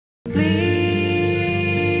Leave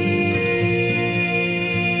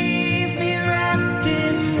me wrapped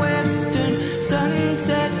in western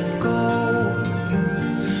sunset gold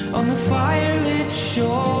on the firelit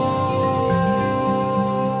shore.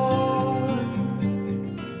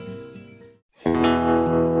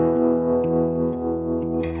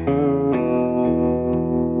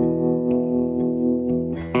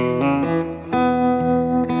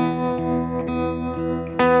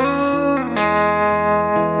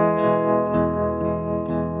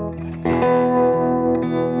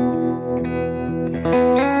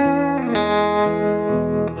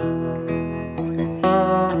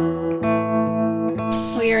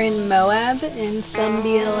 We are in Moab in some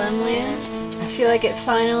BLM land. I feel like it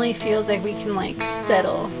finally feels like we can like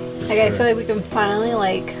settle. Like I feel like we can finally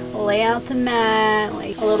like lay out the mat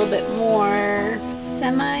like a little bit more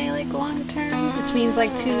semi like long term, which means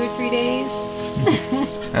like 2 or 3 days.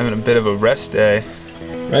 Having a bit of a rest day.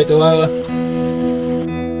 Right, Delilah?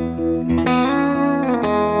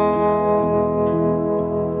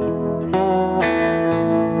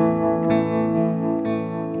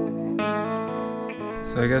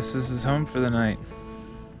 So I guess this is home for the night.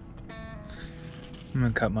 I'm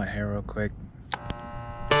gonna cut my hair real quick.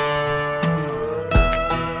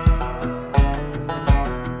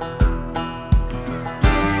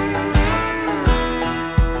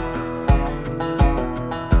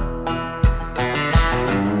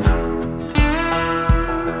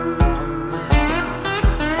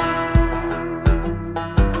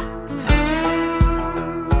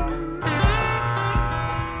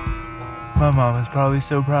 My mom is probably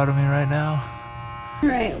so proud of me right now.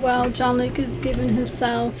 Alright, well, Jonluc has given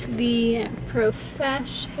himself the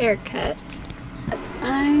profesh haircut.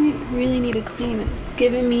 I really need to clean it. It's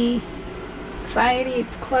giving me anxiety,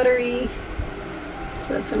 it's cluttery.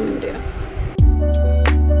 So that's what I'm gonna do.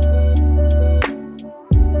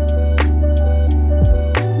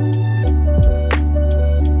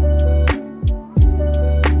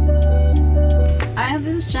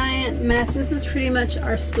 Giant mess. This is pretty much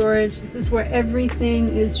our storage. This is where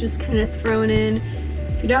everything is just kind of thrown in.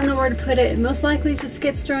 If you don't know where to put it, it most likely just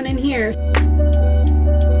gets thrown in here.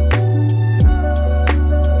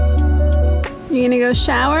 You gonna go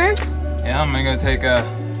shower? Yeah, I'm gonna go take a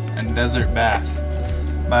desert bath.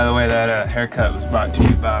 By the way, that haircut was brought to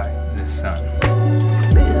you by this sun.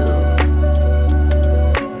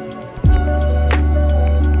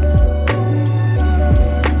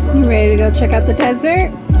 You ready to go check out the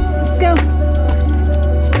desert? Let's go.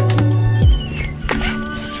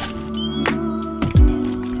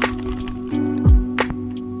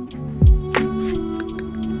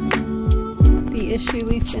 The issue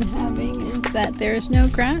we've been having is that there is no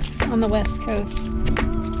grass on the West Coast.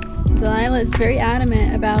 Delilah is very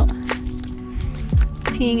adamant about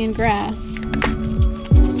peeing in grass.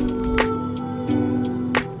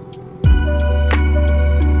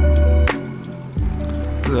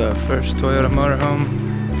 The first Toyota motorhome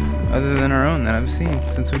other than our own that I've seen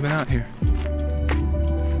since we've been out here.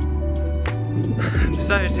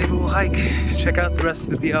 Decided to take a little hike, check out the rest of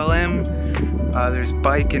the BLM. There's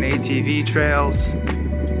bike and ATV trails.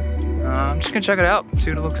 I'm just gonna check it out,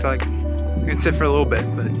 see what it looks like. I'm gonna sit for a little bit,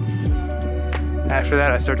 but after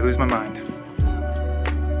that I start to lose my mind.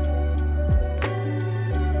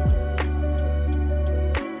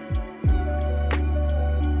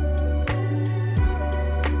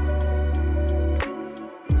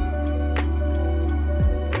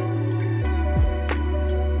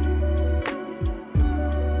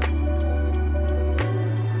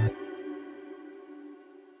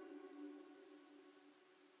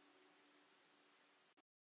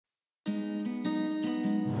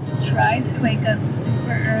 Tried to wake up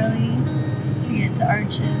super early to get to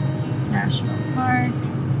Arches National Park.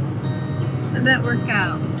 Did that work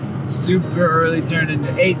out? Super early turned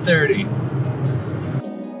into 8:30.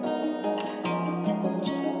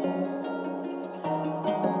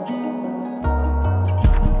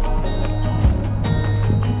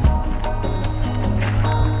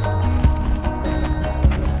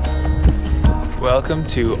 Welcome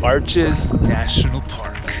to Arches National Park.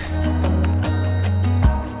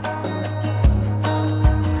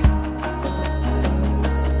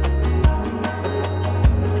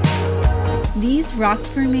 These rock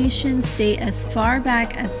formations date as far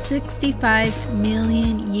back as 65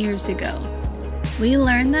 million years ago. We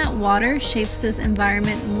learned that water shapes this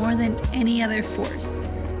environment more than any other force,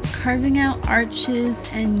 carving out arches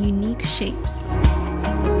and unique shapes.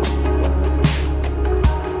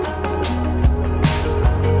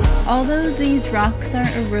 Although these rocks are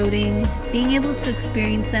eroding, being able to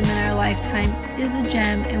experience them in our lifetime is a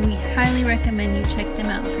gem, and we highly recommend you check them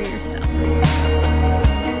out for yourself.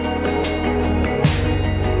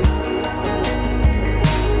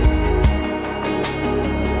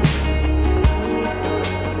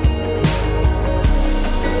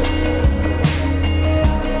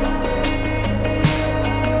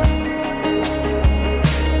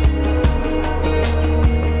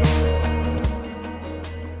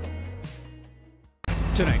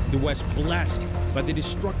 Northwest blessed by the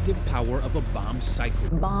destructive power of a bomb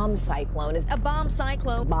cyclone. Bomb cyclone is a bomb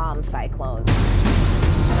cyclone. Bomb cyclone.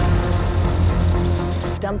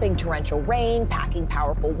 Dumping torrential rain, packing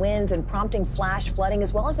powerful winds, and prompting flash flooding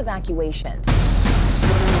as well as evacuations.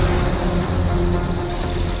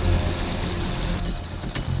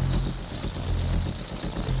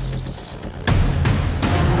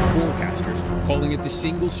 Forecasters calling it the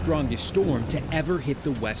single strongest storm to ever hit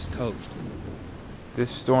the West Coast. This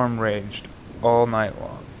storm raged all night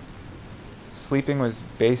long. Sleeping was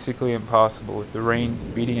basically impossible with the rain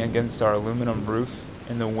beating against our aluminum roof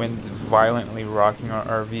and the wind violently rocking our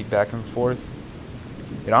RV back and forth.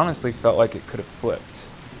 It honestly felt like it could have flipped.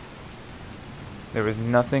 There was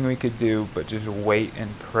nothing we could do but just wait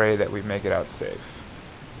and pray that we'd make it out safe.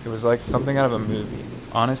 It was like something out of a movie.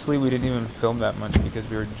 Honestly, we didn't even film that much because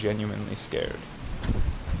we were genuinely scared.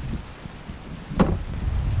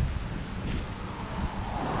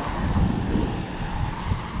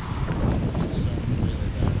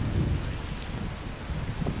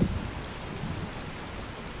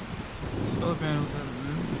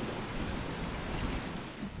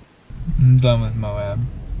 I'm done with Moab.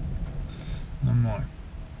 No more.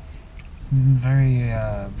 It's very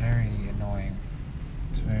annoying.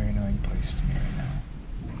 It's a very annoying place to be right now.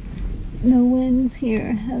 The winds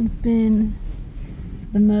here have been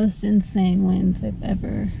the most insane winds I've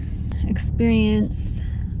ever experienced.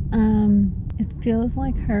 It feels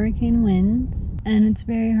like hurricane winds, and it's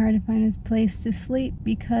very hard to find a place to sleep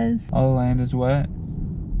because all the land is wet.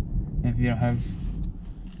 If you don't have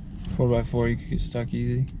 4x4, you could get stuck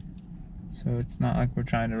easy. So it's not like we're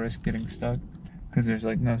trying to risk getting stuck because there's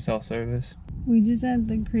like no cell service. we just had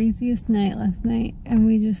the craziest night last night, and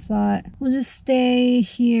we just thought, we'll just stay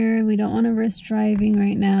here. We don't want to risk driving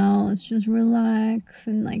right now. Let's just relax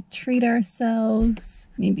and like treat ourselves,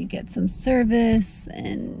 maybe get some service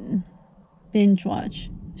and binge watch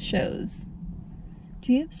shows.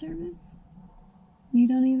 Do you have service? You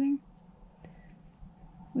don't either?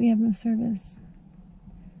 We have no service.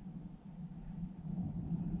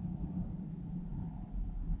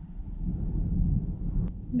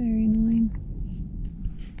 Very annoying.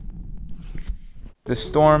 The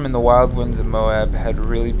storm and the wild winds of Moab had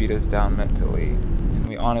really beat us down mentally, and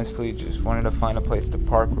we honestly just wanted to find a place to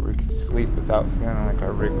park where we could sleep without feeling like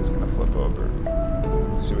our rig was going to flip over.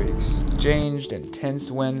 So we exchanged intense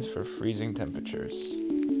winds for freezing temperatures.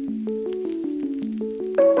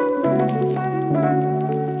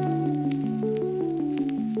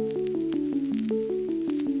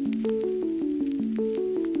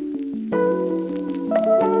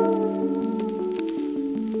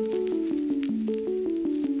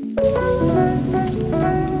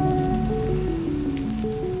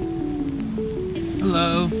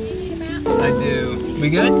 Hello. I do. We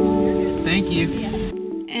good? Thank you.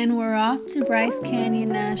 And we're off to Bryce Canyon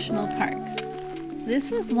National Park. This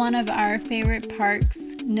was one of our favorite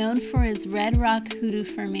parks, known for its red rock hoodoo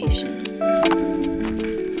formations.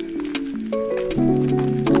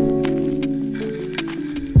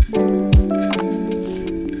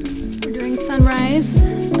 We're doing sunrise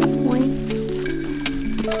point.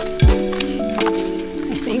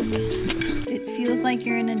 I think it feels like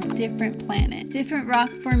you're in a different planet. Different rock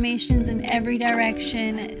formations in every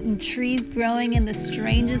direction, and trees growing in the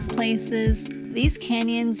strangest places. These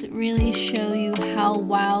canyons really show you how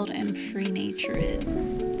wild and free nature is.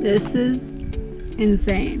 This is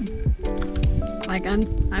insane. Like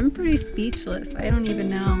I'm pretty speechless. I don't even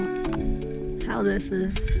know how this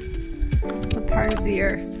is a part of the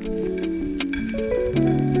earth.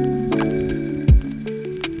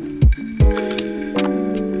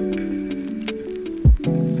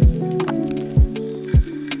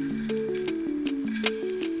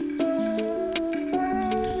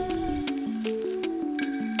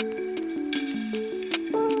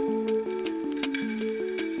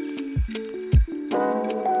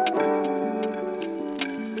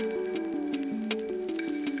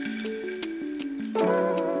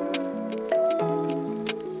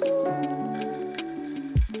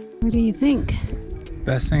 What do you think?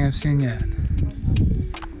 Best thing I've seen yet.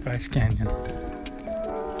 Bryce Canyon. I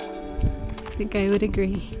think I would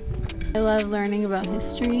agree. I love learning about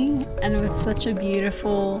history, and it was such a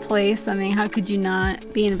beautiful place. I mean, how could you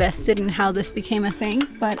not be invested in how this became a thing?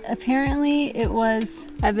 But apparently it was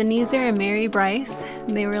Ebenezer and Mary Bryce.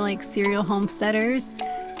 They were like serial homesteaders,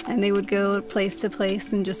 and they would go place to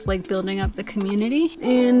place and just like building up the community.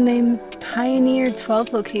 And they pioneered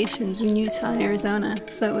 12 locations in Utah and Arizona.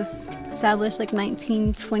 So it was established like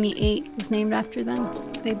 1928, it was named after them.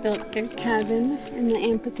 They built their cabin in the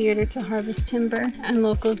amphitheater to harvest timber, and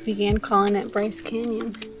locals began calling it Bryce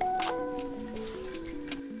Canyon.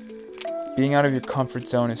 Being out of your comfort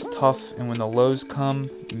zone is tough, and when the lows come,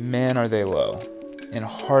 man are they low, and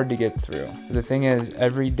hard to get through. But the thing is,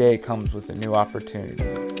 every day comes with a new opportunity,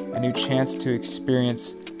 a new chance to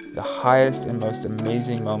experience the highest and most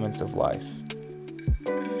amazing moments of life.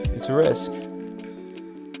 It's a risk,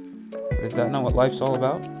 but is that not what life's all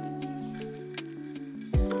about?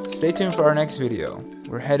 Stay tuned for our next video.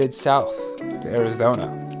 We're headed south to Arizona.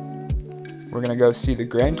 We're gonna go see the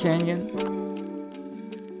Grand Canyon,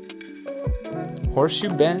 Horseshoe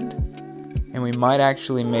Bend, and we might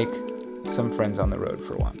actually make some friends on the road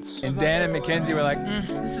for once. And Dan and Mackenzie were like,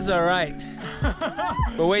 this is all right.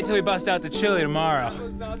 But wait till we bust out the chili tomorrow. That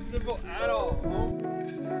was not simple at all.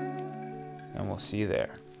 And we'll see you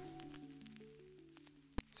there.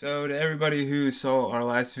 So to everybody who saw our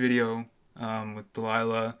last video with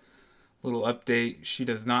Delilah, little update, she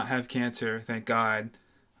does not have cancer, thank God.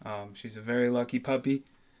 She's a very lucky puppy.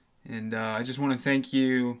 And I just want to thank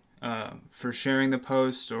you for sharing the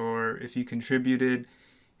post, or if you contributed.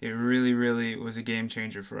 It really, really was a game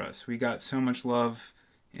changer for us. We got so much love,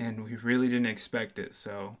 and we really didn't expect it.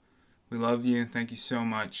 So we love you. Thank you so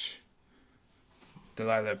much.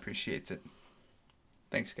 Delilah appreciates it.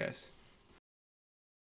 Thanks, guys.